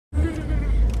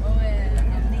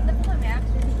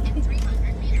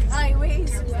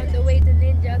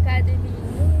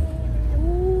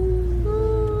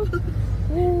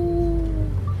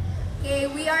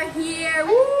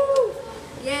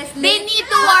They need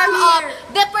to warm up.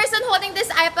 The person holding this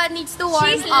iPad needs to warm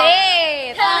She's up.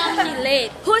 late. She's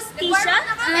late. Who's Tisha?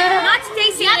 Not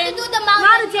Stacy. You have to do the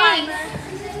mountain climb.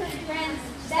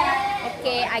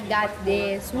 Okay, I got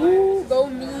this. Woo, go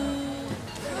me.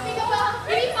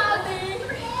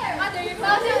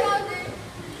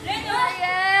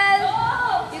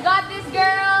 Ariel, you got this,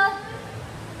 girl.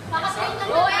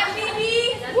 Go MVP.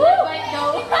 Woo!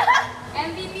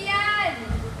 MVP yan.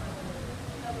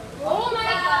 Oh my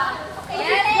God.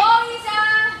 Yes, go, Isa.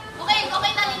 Okay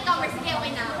na latecomer. Sige,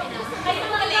 okay na. Kayo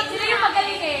magaling. Sino yung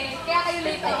magaling eh? Kaya kayo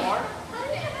late eh.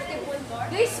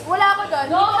 Guys, wala ako doon.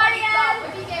 Go, Marian.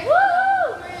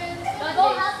 Woo! Go,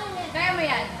 kaya mo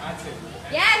yan.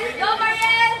 Yes, go,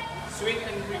 Marian. Swing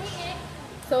and reach.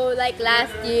 So like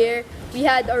last year, we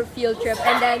had our field trip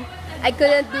and then I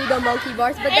couldn't do the monkey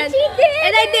bars, but then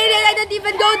and I did it. I didn't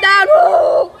even go down.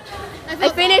 Woo! I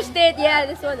finished it. Yeah,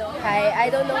 this one. Okay, I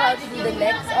don't know how to do the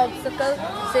next obstacle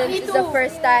since it's the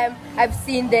first time I've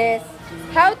seen this.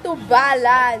 How to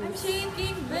balance?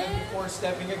 Before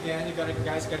stepping again,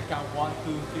 guys gotta count 1,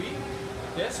 2, 3.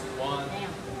 This 1,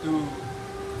 2,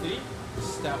 3.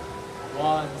 Step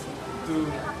 1,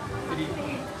 2,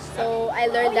 3. So I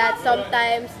learned that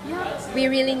sometimes we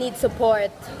really need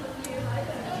support.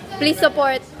 Please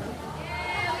support.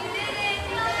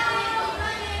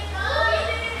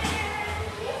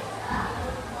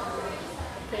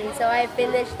 Okay, so I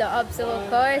finished the obstacle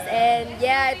course and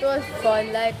yeah, it was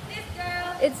fun. Like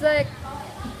it's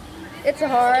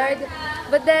hard,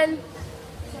 but then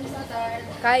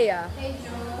kaya.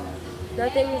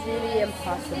 Nothing is really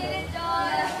impossible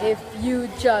if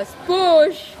you just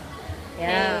push.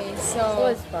 Yeah, so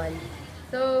it was fun.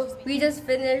 So we just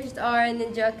finished our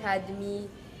Ninja Academy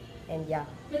and yeah.